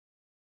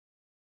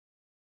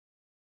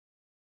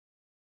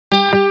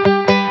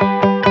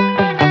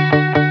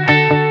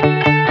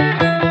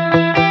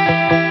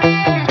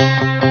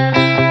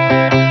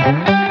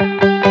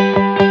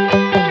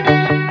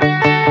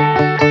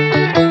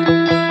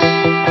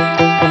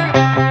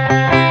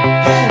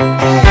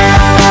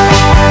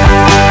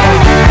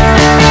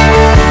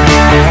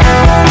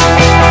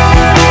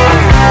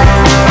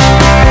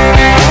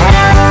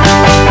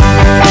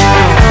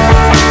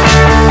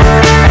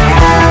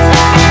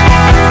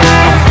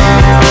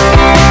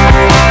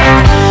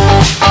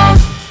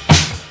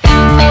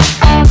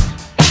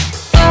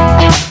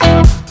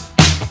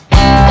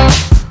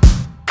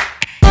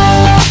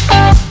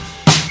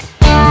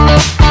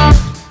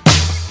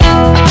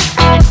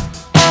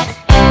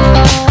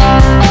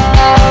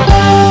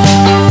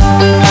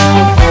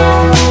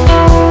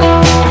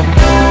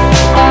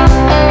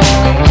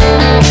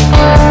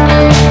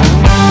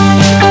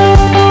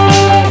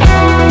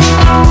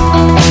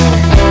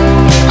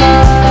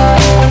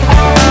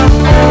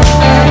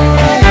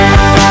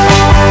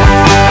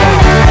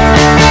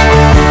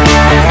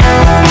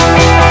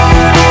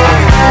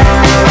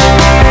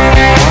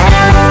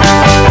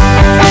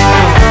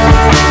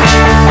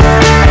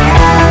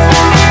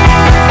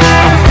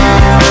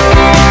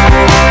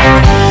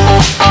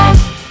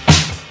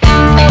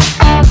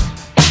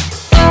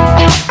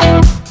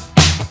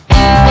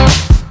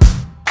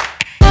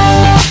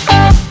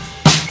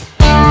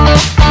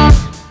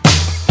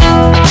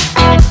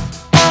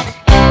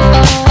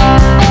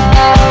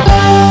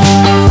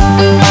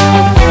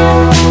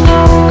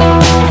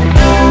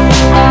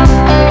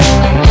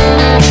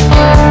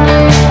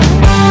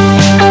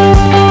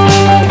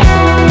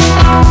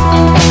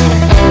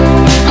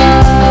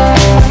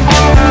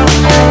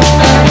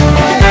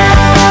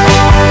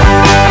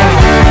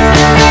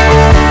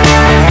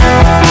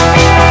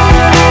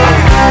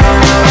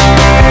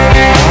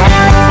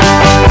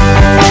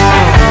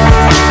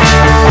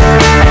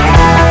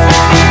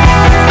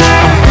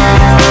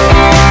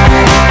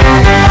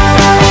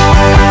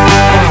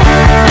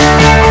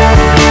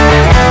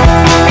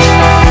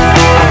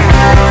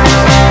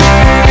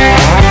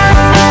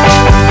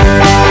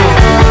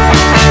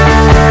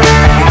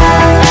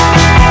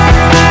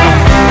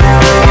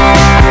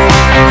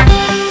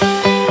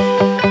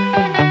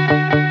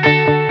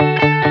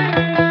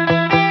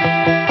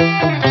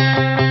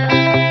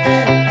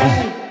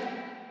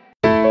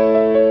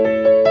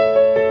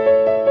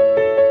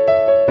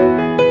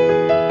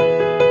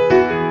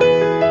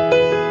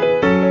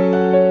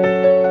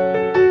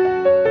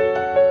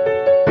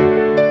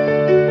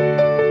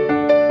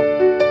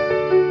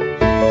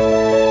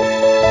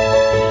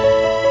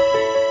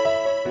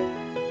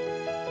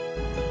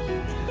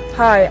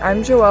Hi,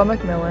 I'm Joelle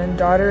McMillan,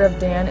 daughter of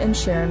Dan and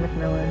Sharon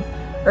McMillan.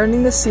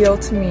 Earning the seal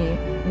to me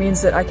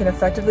means that I can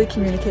effectively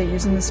communicate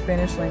using the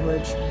Spanish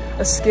language,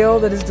 a skill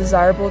that is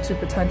desirable to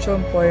potential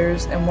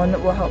employers and one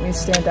that will help me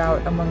stand out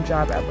among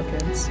job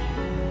applicants.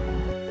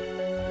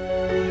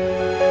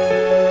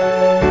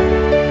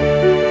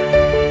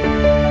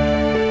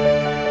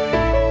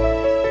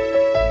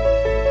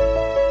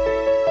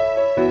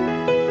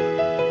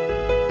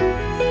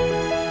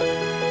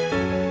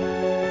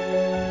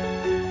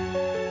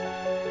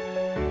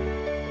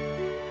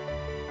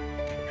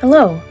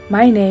 Hello,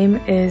 my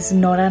name is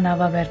Nora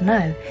Nava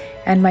Bernal,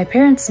 and my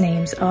parents'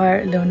 names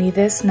are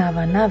Leonides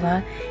Nava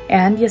Nava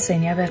and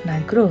Yesenia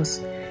Bernal Cruz.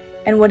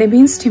 And what it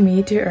means to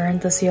me to earn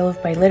the seal of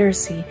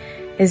biliteracy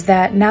is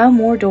that now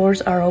more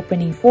doors are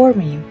opening for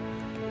me,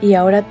 y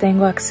ahora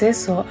tengo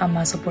acceso a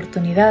más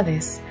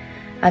oportunidades.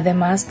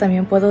 Además,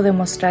 también puedo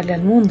demostrarle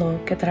al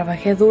mundo que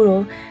trabajé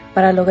duro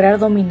para lograr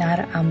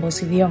dominar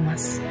ambos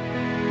idiomas.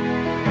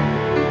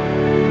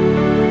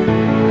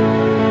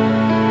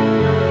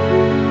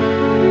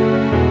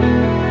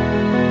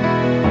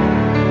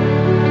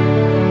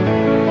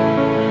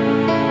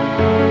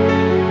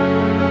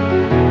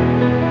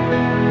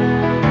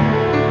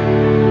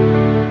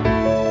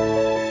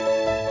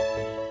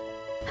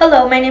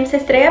 Hello, my name is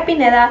Estrella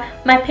Pineda.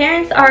 My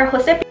parents are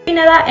Jose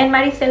Pineda and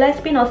Marisela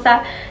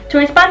Espinosa. To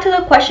respond to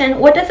the question,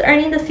 what does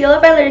earning the seal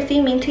of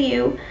biliteracy mean to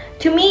you?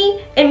 To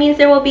me, it means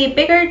there will be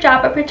bigger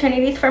job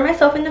opportunities for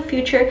myself in the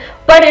future,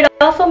 but it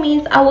also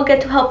means I will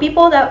get to help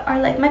people that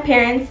are like my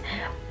parents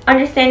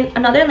understand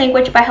another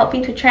language by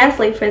helping to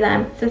translate for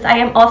them, since I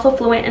am also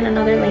fluent in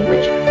another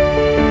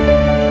language.